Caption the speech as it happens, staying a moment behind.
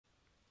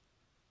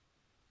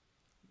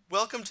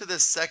Welcome to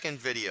this second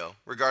video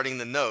regarding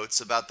the notes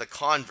about the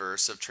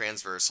converse of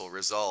transversal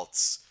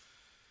results.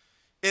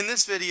 In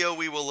this video,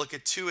 we will look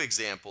at two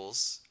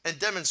examples and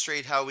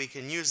demonstrate how we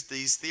can use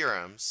these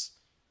theorems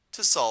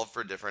to solve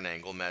for different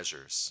angle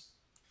measures.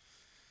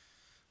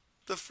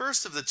 The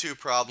first of the two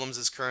problems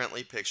is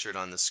currently pictured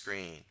on the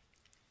screen.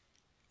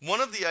 One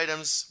of the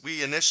items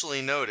we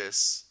initially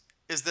notice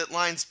is that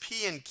lines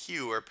P and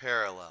Q are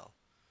parallel.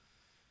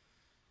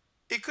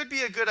 It could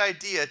be a good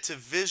idea to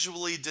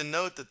visually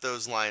denote that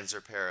those lines are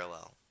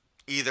parallel,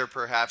 either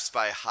perhaps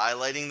by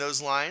highlighting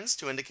those lines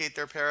to indicate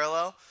they're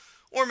parallel,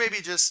 or maybe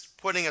just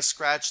putting a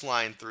scratch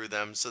line through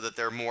them so that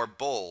they're more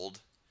bold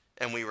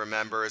and we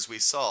remember as we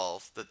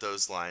solve that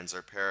those lines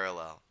are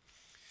parallel.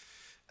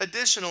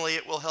 Additionally,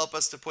 it will help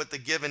us to put the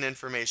given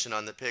information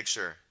on the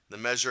picture. The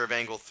measure of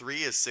angle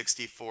 3 is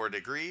 64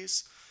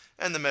 degrees,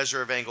 and the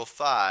measure of angle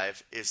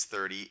 5 is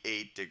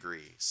 38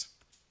 degrees.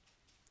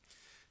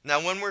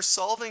 Now, when we're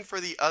solving for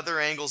the other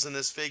angles in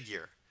this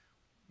figure,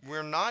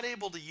 we're not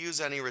able to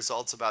use any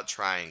results about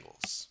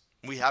triangles.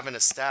 We haven't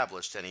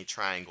established any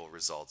triangle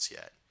results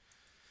yet.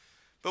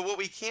 But what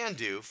we can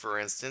do, for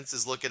instance,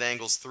 is look at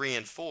angles 3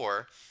 and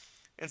 4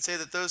 and say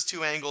that those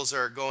two angles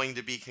are going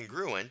to be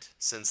congruent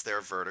since they're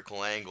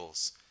vertical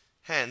angles.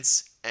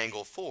 Hence,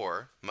 angle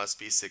 4 must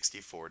be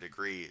 64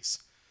 degrees.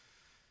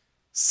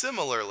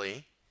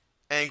 Similarly,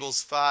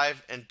 angles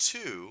 5 and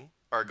 2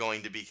 are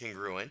going to be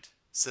congruent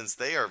since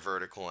they are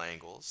vertical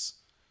angles,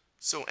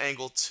 so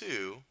angle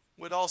 2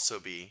 would also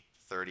be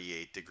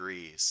 38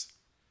 degrees.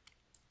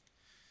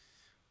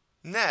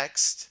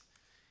 Next,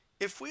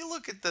 if we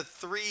look at the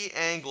three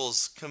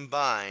angles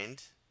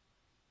combined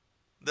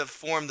that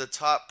form the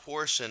top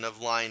portion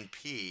of line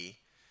P,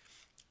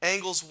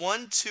 angles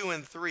 1, 2,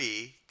 and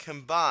 3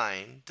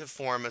 combine to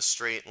form a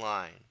straight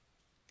line.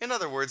 In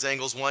other words,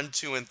 angles 1,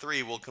 2, and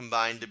 3 will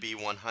combine to be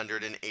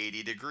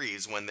 180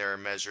 degrees when their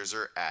measures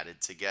are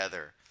added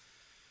together.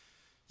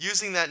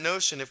 Using that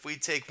notion, if we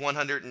take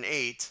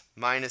 108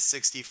 minus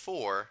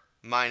 64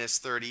 minus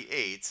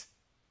 38,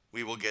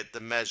 we will get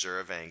the measure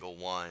of angle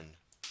 1.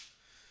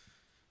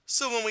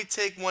 So when we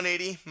take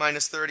 180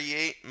 minus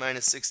 38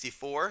 minus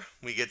 64,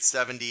 we get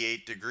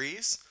 78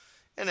 degrees,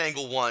 and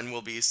angle 1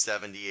 will be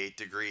 78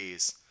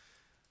 degrees.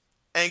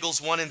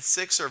 Angles 1 and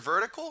 6 are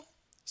vertical,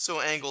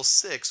 so angle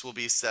 6 will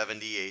be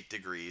 78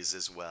 degrees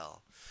as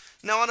well.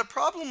 Now on a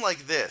problem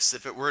like this,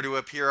 if it were to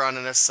appear on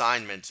an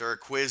assignment or a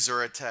quiz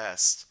or a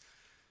test,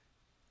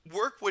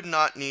 work would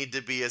not need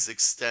to be as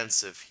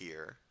extensive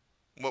here.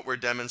 What we're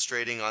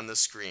demonstrating on the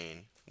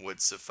screen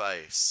would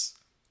suffice.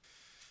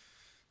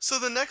 So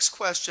the next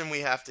question we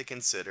have to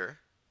consider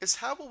is,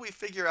 how will we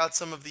figure out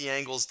some of the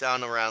angles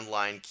down around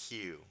line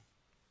Q?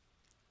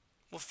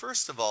 Well,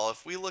 first of all,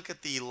 if we look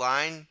at the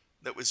line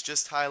that was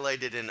just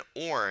highlighted in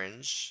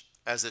orange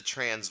as a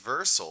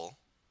transversal,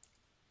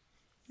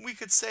 we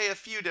could say a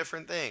few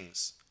different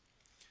things.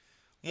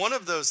 One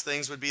of those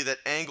things would be that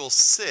angle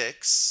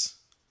 6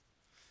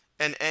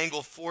 and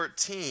angle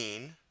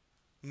 14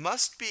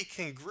 must be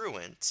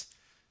congruent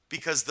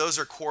because those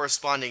are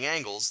corresponding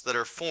angles that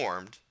are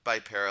formed by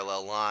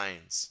parallel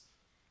lines.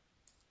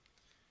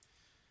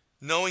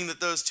 Knowing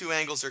that those two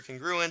angles are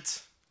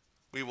congruent,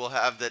 we will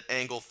have that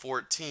angle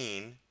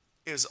 14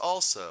 is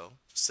also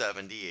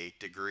 78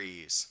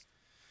 degrees.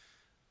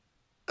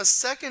 A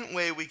second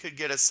way we could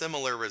get a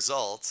similar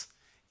result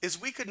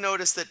is we could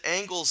notice that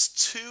angles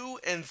 2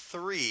 and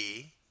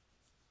 3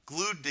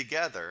 glued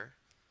together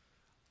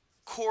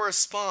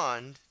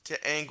correspond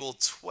to angle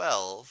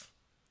 12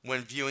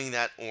 when viewing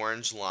that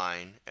orange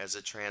line as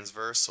a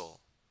transversal.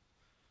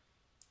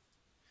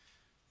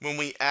 When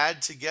we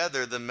add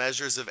together the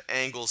measures of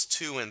angles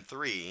 2 and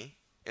 3,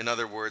 in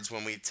other words,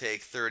 when we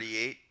take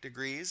 38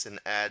 degrees and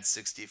add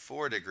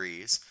 64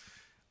 degrees,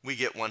 we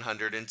get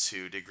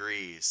 102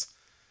 degrees.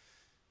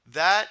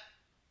 That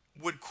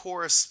would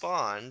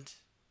correspond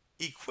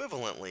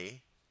equivalently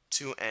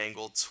to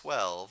angle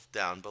 12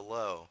 down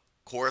below.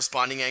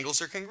 Corresponding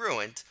angles are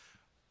congruent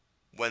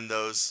when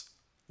those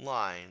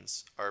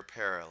lines are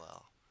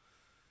parallel.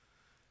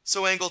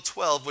 So angle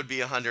 12 would be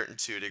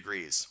 102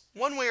 degrees.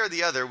 One way or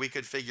the other, we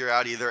could figure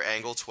out either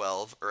angle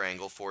 12 or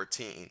angle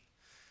 14.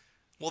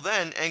 Well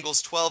then,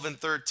 angles 12 and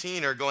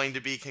 13 are going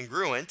to be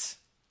congruent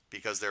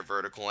because they're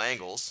vertical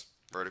angles.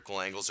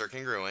 Vertical angles are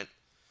congruent.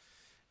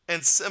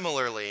 And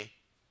similarly,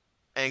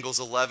 angles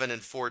 11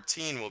 and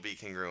 14 will be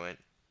congruent,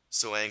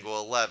 so angle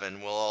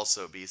 11 will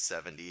also be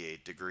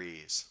 78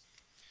 degrees.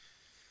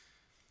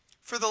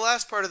 For the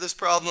last part of this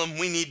problem,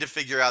 we need to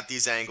figure out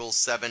these angles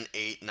 7,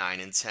 8, 9,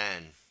 and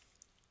 10.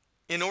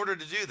 In order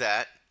to do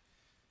that,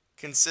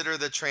 consider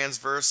the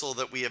transversal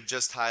that we have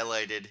just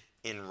highlighted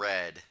in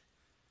red.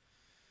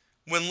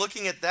 When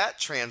looking at that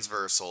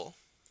transversal,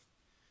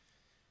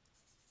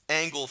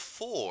 angle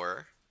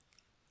 4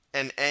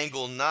 and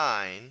angle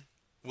 9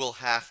 will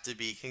have to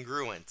be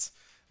congruent.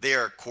 They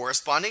are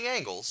corresponding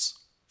angles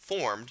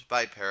formed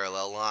by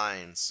parallel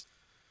lines.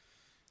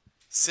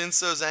 Since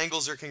those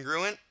angles are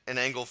congruent and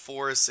angle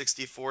 4 is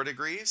 64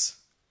 degrees,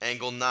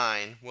 angle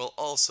 9 will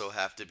also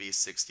have to be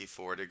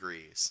 64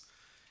 degrees.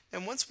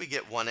 And once we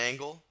get one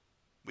angle,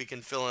 we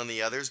can fill in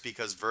the others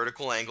because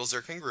vertical angles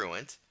are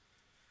congruent.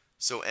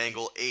 So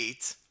angle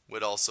 8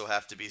 would also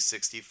have to be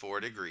 64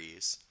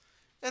 degrees.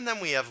 And then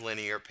we have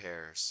linear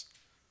pairs.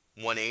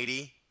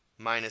 180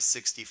 minus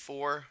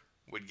 64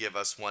 would give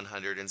us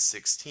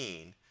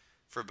 116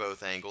 for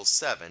both angles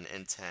 7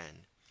 and 10.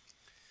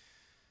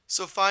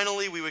 So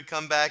finally, we would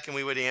come back and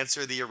we would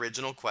answer the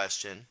original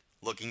question,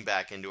 looking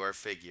back into our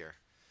figure.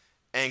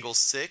 Angle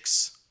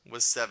 6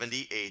 was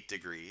 78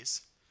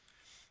 degrees.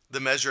 The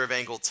measure of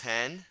angle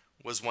 10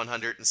 was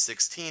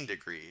 116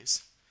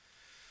 degrees.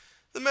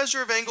 The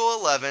measure of angle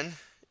 11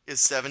 is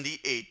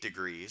 78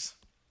 degrees.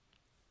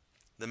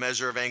 The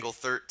measure of angle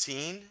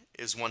 13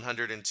 is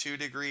 102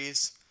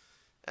 degrees.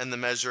 And the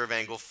measure of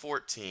angle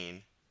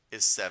 14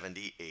 is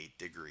 78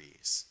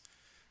 degrees.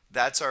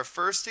 That's our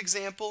first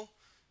example,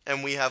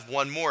 and we have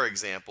one more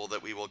example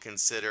that we will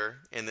consider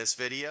in this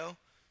video,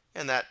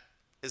 and that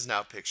is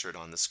now pictured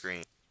on the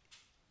screen.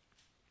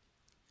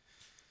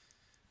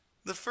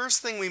 The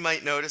first thing we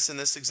might notice in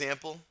this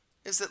example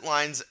is that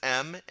lines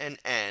M and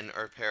N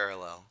are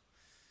parallel.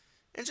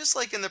 And just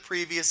like in the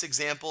previous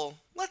example,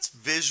 let's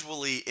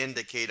visually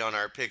indicate on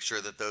our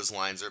picture that those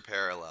lines are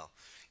parallel,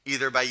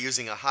 either by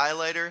using a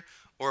highlighter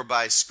or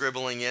by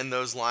scribbling in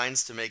those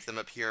lines to make them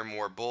appear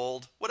more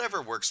bold,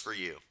 whatever works for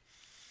you.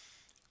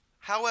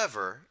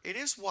 However, it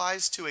is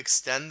wise to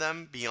extend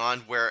them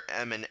beyond where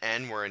M and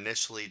N were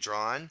initially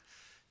drawn,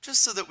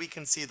 just so that we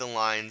can see the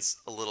lines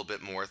a little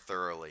bit more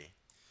thoroughly.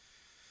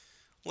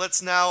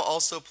 Let's now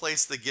also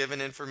place the given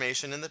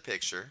information in the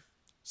picture.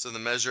 So the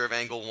measure of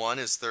angle 1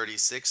 is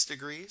 36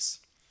 degrees.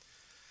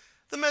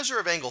 The measure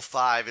of angle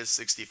 5 is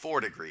 64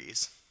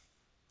 degrees.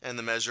 And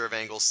the measure of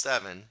angle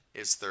 7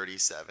 is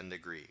 37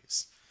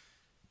 degrees.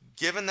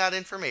 Given that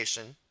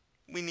information,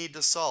 we need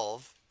to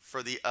solve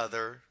for the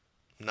other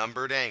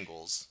numbered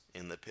angles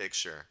in the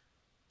picture.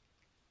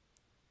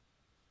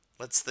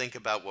 Let's think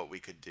about what we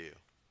could do.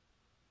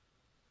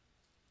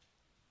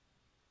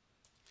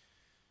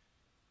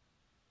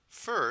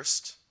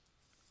 First,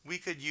 we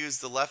could use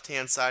the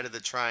left-hand side of the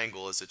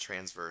triangle as a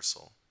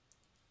transversal.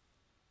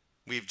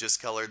 We've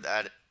just colored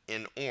that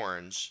in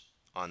orange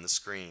on the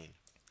screen.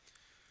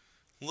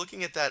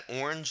 Looking at that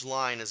orange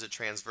line as a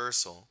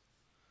transversal,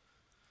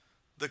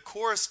 the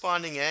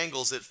corresponding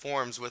angles it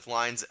forms with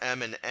lines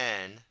M and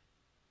N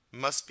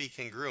must be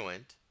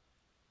congruent,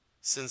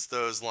 since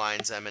those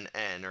lines M and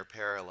N are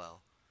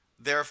parallel.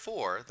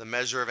 Therefore, the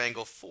measure of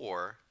angle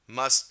 4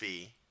 must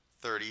be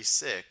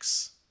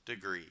 36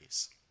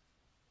 degrees.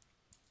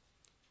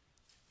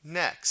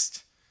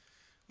 Next,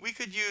 we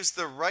could use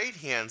the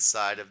right-hand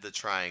side of the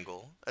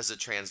triangle as a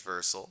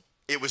transversal.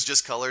 It was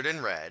just colored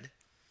in red.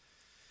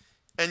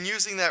 And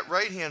using that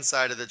right-hand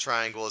side of the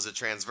triangle as a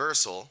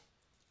transversal,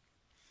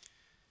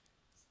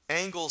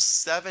 angles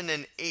 7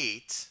 and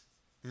 8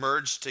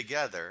 merged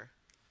together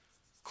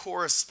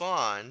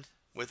correspond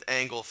with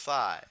angle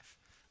 5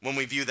 when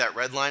we view that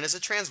red line as a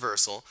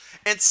transversal.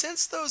 And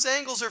since those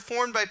angles are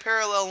formed by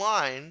parallel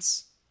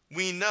lines,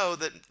 we know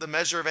that the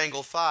measure of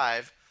angle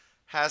 5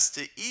 has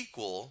to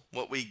equal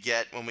what we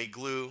get when we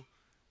glue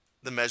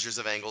the measures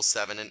of angles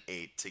 7 and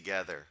 8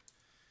 together.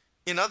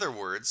 In other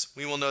words,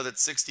 we will know that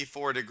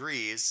 64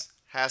 degrees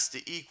has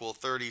to equal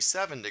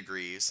 37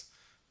 degrees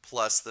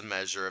plus the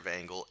measure of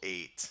angle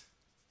 8.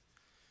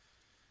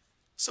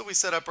 So we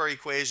set up our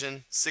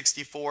equation.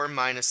 64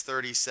 minus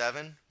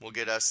 37 will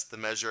get us the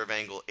measure of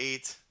angle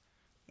 8,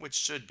 which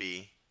should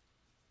be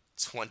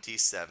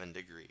 27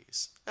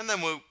 degrees. And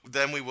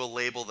then we will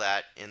label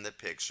that in the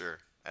picture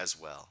as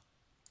well.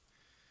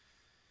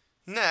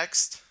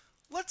 Next,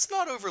 let's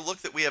not overlook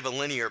that we have a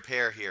linear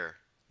pair here,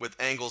 with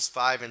angles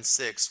 5 and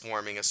 6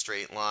 forming a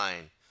straight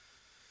line.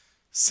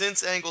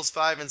 Since angles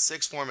 5 and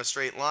 6 form a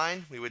straight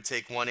line, we would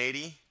take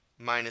 180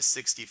 minus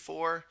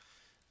 64.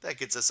 That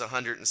gets us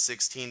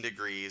 116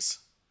 degrees,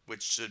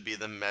 which should be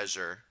the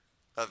measure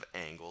of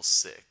angle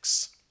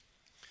 6.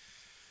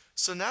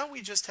 So now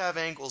we just have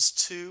angles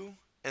 2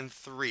 and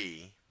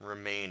 3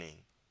 remaining.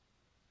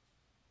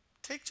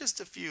 Take just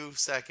a few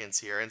seconds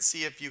here and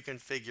see if you can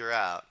figure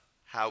out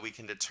how we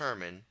can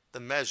determine the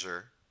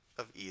measure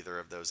of either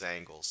of those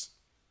angles.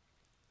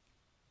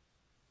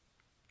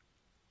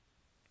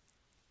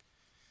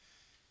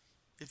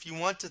 If you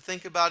want to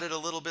think about it a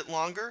little bit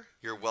longer,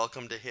 you're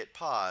welcome to hit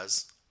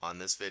pause on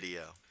this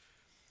video.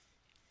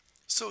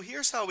 So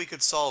here's how we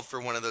could solve for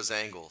one of those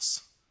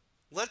angles.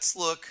 Let's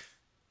look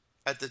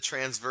at the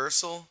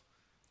transversal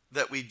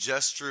that we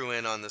just drew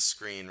in on the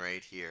screen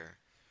right here.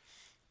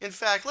 In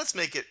fact, let's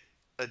make it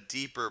a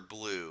deeper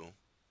blue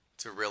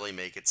to really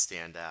make it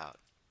stand out.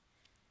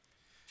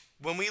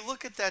 When we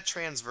look at that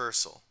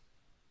transversal,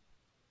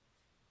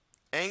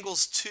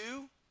 angles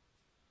 2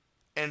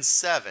 and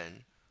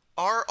 7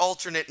 are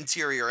alternate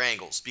interior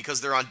angles because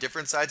they're on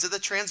different sides of the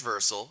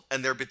transversal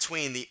and they're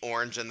between the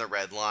orange and the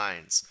red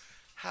lines.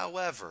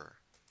 However,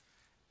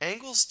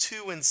 angles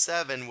 2 and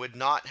 7 would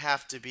not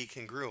have to be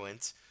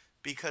congruent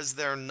because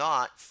they're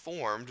not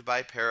formed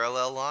by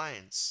parallel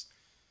lines.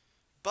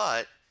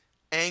 But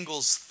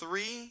angles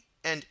 3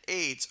 and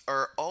 8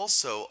 are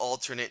also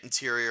alternate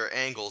interior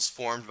angles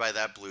formed by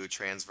that blue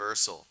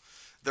transversal.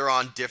 They're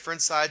on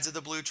different sides of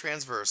the blue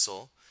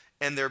transversal,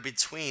 and they're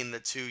between the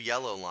two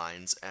yellow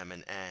lines M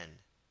and N.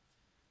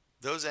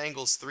 Those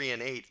angles 3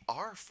 and 8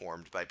 are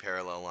formed by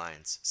parallel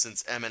lines.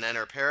 Since M and N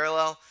are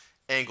parallel,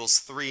 angles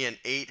 3 and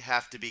 8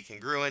 have to be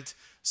congruent,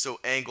 so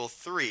angle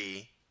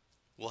 3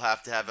 will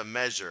have to have a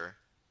measure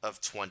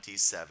of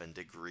 27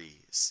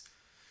 degrees.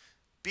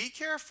 Be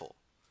careful.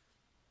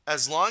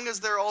 As long as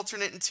they're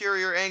alternate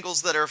interior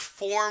angles that are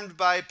formed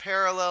by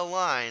parallel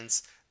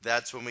lines,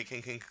 that's when we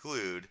can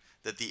conclude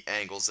that the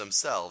angles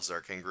themselves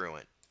are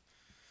congruent.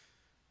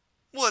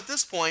 Well, at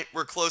this point,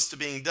 we're close to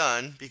being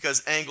done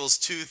because angles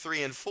 2,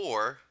 3, and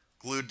 4,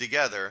 glued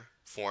together,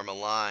 form a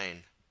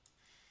line.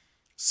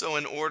 So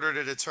in order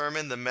to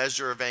determine the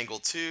measure of angle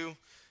 2,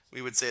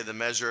 we would say the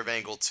measure of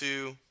angle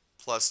 2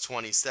 plus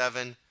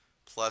 27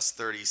 plus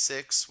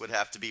 36 would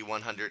have to be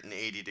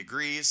 180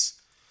 degrees.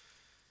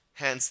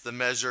 Hence, the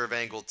measure of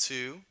angle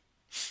 2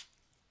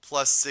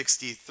 plus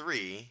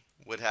 63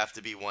 would have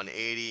to be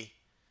 180,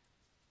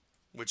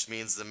 which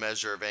means the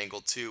measure of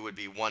angle 2 would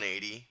be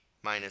 180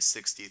 minus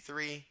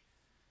 63,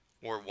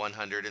 or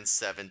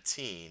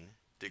 117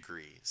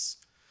 degrees.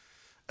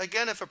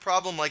 Again, if a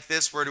problem like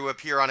this were to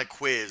appear on a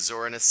quiz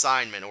or an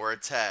assignment or a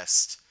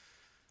test,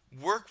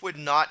 work would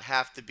not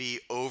have to be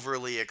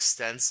overly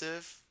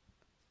extensive,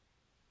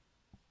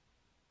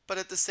 but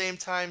at the same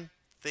time,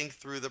 think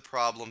through the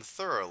problem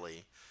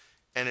thoroughly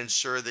and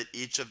ensure that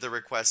each of the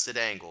requested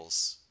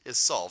angles is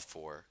solved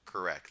for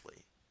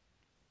correctly.